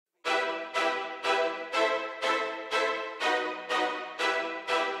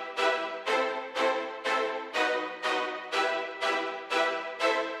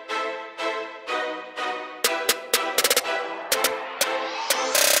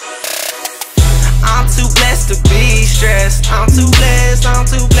I'm too blessed to be stressed. I'm too blessed, I'm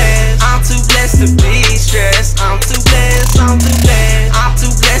too blessed. I'm too blessed to be stressed. I'm too blessed, I'm too blessed. I'm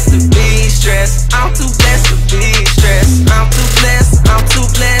too blessed to be stressed. I'm too blessed to be stressed. I'm too blessed, I'm too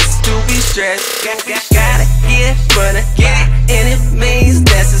blessed to be stressed. Gotta get money, and it means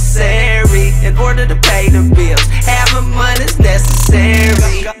necessary. In order to pay the bills, having money's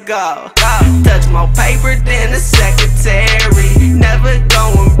necessary. Go, touch more paper than a secretary. Never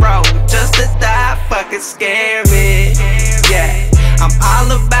going broke, just a thought fucking scare me. Yeah, I'm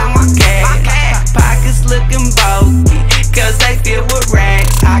all about my cash. Pockets looking bulky, cause they filled with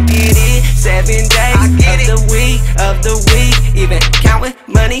racks. I get it 7 days of the week, even counting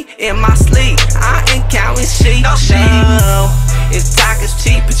money in my sleep. I ain't counting sheep. No, if talk is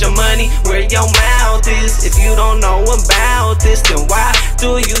cheap, put your money where your mouth is. If you don't know about this, then why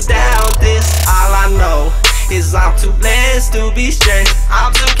do you doubt this? All I know is I'm too blessed to be stressed.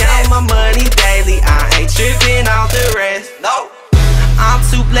 I'm too count my money daily. I ain't tripping off the rest. No, I'm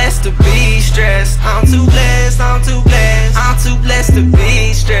too blessed to be stressed. I'm too blessed, I'm too blessed. I'm too blessed to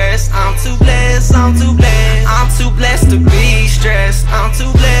be stressed. I'm too blessed, I'm too blessed. I'm too blessed to be stressed. I'm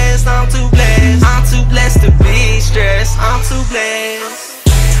too blessed, I'm too blessed. I'm too blessed to be stressed. I'm too blessed.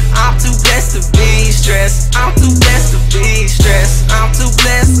 I'm too blessed to be stressed. I'm too blessed to be stressed. I'm too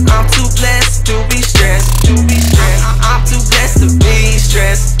blessed, I'm too blessed to be stressed. I'm too blessed to be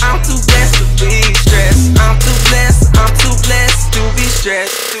stressed. I'm too blessed to be stressed. I'm too blessed, I'm too blessed to be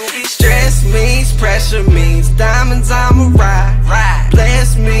stressed. Stress means pressure, means diamonds I'ma ride.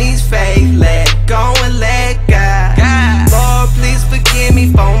 Bless means faith, let go and let God. Lord, please forgive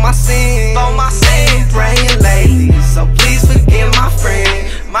me for my sins. Been praying lately, so please forgive my friend.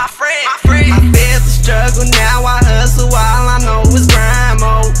 I feel the struggle, now I hustle, all I know is grind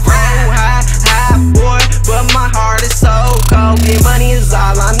mode. High, boy, but my heart is so cold. Get money is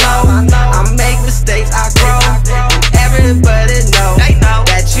all I know. I make mistakes, I grow, and everybody know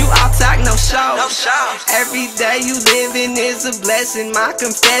that you all talk, no show. Every day you living is a blessing. My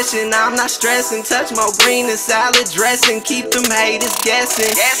confession, I'm not stressing. Touch more green and salad dressing. Keep them haters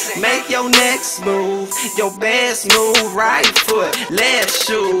guessing. Make your next move, your best move. Right foot, left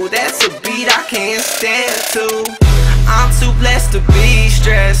shoe. That's a beat I can't stand to. I'm too blessed to be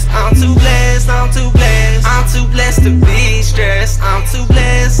stressed. I'm too blessed, I'm too blessed. I'm too blessed to be stressed. I'm too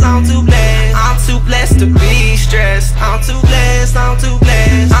blessed, I'm too blessed. I'm too blessed to be stressed. I'm too blessed, I'm too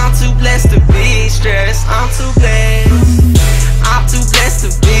blessed. I'm too blessed to be stressed. I'm too blessed. I'm too blessed to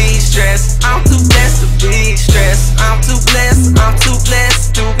be stressed. I'm too blessed to be stressed. I'm too blessed, I'm too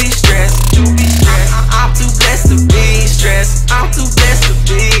blessed to be stressed. I'm too blessed to be stressed. I'm too blessed to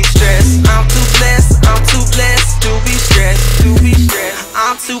be stressed. I'm too blessed, I'm too blessed to be stressed.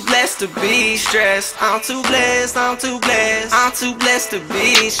 I'm too blessed to be stressed. I'm too blessed, I'm too blessed. I'm too blessed to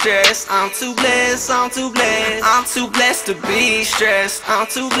be stressed. I'm too blessed, I'm too blessed. I'm too blessed to be stressed. I'm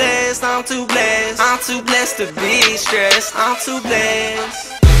too blessed, I'm too blessed. I'm too blessed to be stressed. I'm too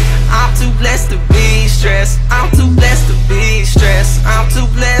blessed. I'm too blessed to be stressed. I'm too blessed to be stressed. I'm too